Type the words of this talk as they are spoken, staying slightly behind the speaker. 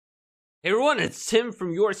Hey everyone, it's Tim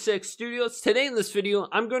from YourSixStudios. Today in this video,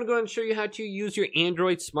 I'm going to go and show you how to use your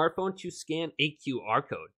Android smartphone to scan a QR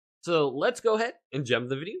code. So let's go ahead and jump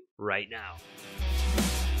the video right now.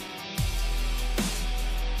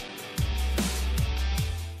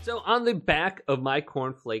 So on the back of my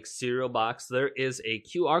cornflakes cereal box, there is a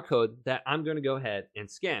QR code that I'm going to go ahead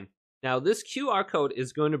and scan. Now this QR code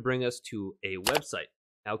is going to bring us to a website.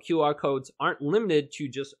 Now QR codes aren't limited to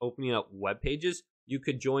just opening up web pages. You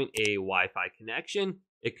could join a Wi-Fi connection.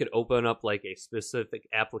 It could open up like a specific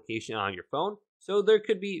application on your phone. So there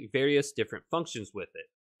could be various different functions with it.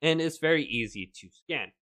 And it's very easy to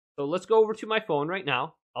scan. So let's go over to my phone right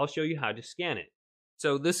now. I'll show you how to scan it.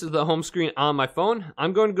 So this is the home screen on my phone.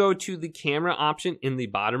 I'm going to go to the camera option in the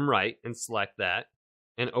bottom right and select that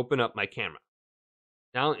and open up my camera.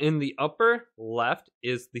 Now in the upper left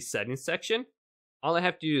is the settings section. All I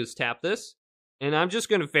have to do is tap this. And I'm just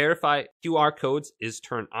going to verify QR codes is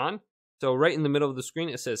turned on. So right in the middle of the screen,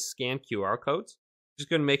 it says scan QR codes. Just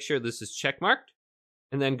going to make sure this is checkmarked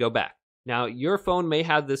and then go back. Now your phone may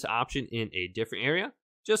have this option in a different area.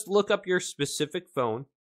 Just look up your specific phone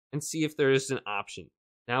and see if there is an option.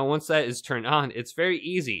 Now once that is turned on, it's very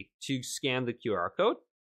easy to scan the QR code.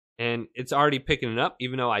 And it's already picking it up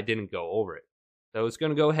even though I didn't go over it. So it's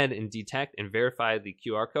going to go ahead and detect and verify the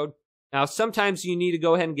QR code. Now, sometimes you need to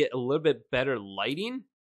go ahead and get a little bit better lighting.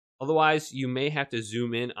 Otherwise, you may have to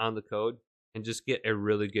zoom in on the code and just get a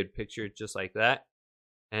really good picture just like that.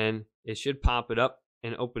 And it should pop it up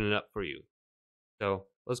and open it up for you. So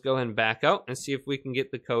let's go ahead and back out and see if we can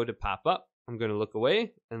get the code to pop up. I'm going to look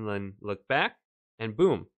away and then look back. And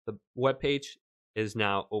boom, the web page is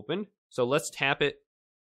now opened. So let's tap it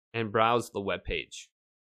and browse the web page.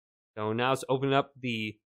 So now it's opening up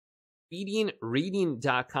the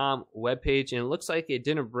feedingreading.com webpage, and it looks like it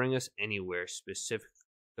didn't bring us anywhere specific.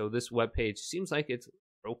 So this webpage seems like it's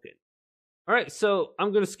broken. All right, so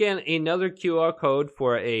I'm going to scan another QR code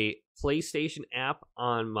for a PlayStation app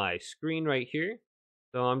on my screen right here.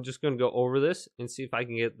 So I'm just going to go over this and see if I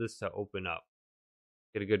can get this to open up.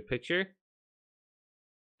 Get a good picture.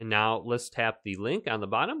 And now let's tap the link on the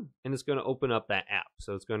bottom, and it's going to open up that app.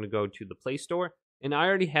 So it's going to go to the Play Store, and I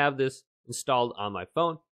already have this installed on my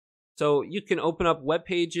phone. So you can open up web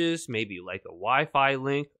pages, maybe like a Wi-Fi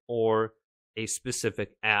link or a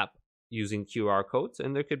specific app using QR codes.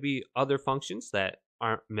 And there could be other functions that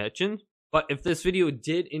aren't mentioned. But if this video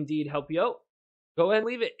did indeed help you out, go ahead and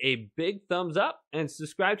leave it a big thumbs up and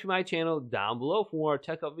subscribe to my channel down below for more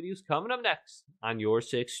tech up videos coming up next on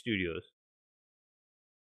YourSixStudios.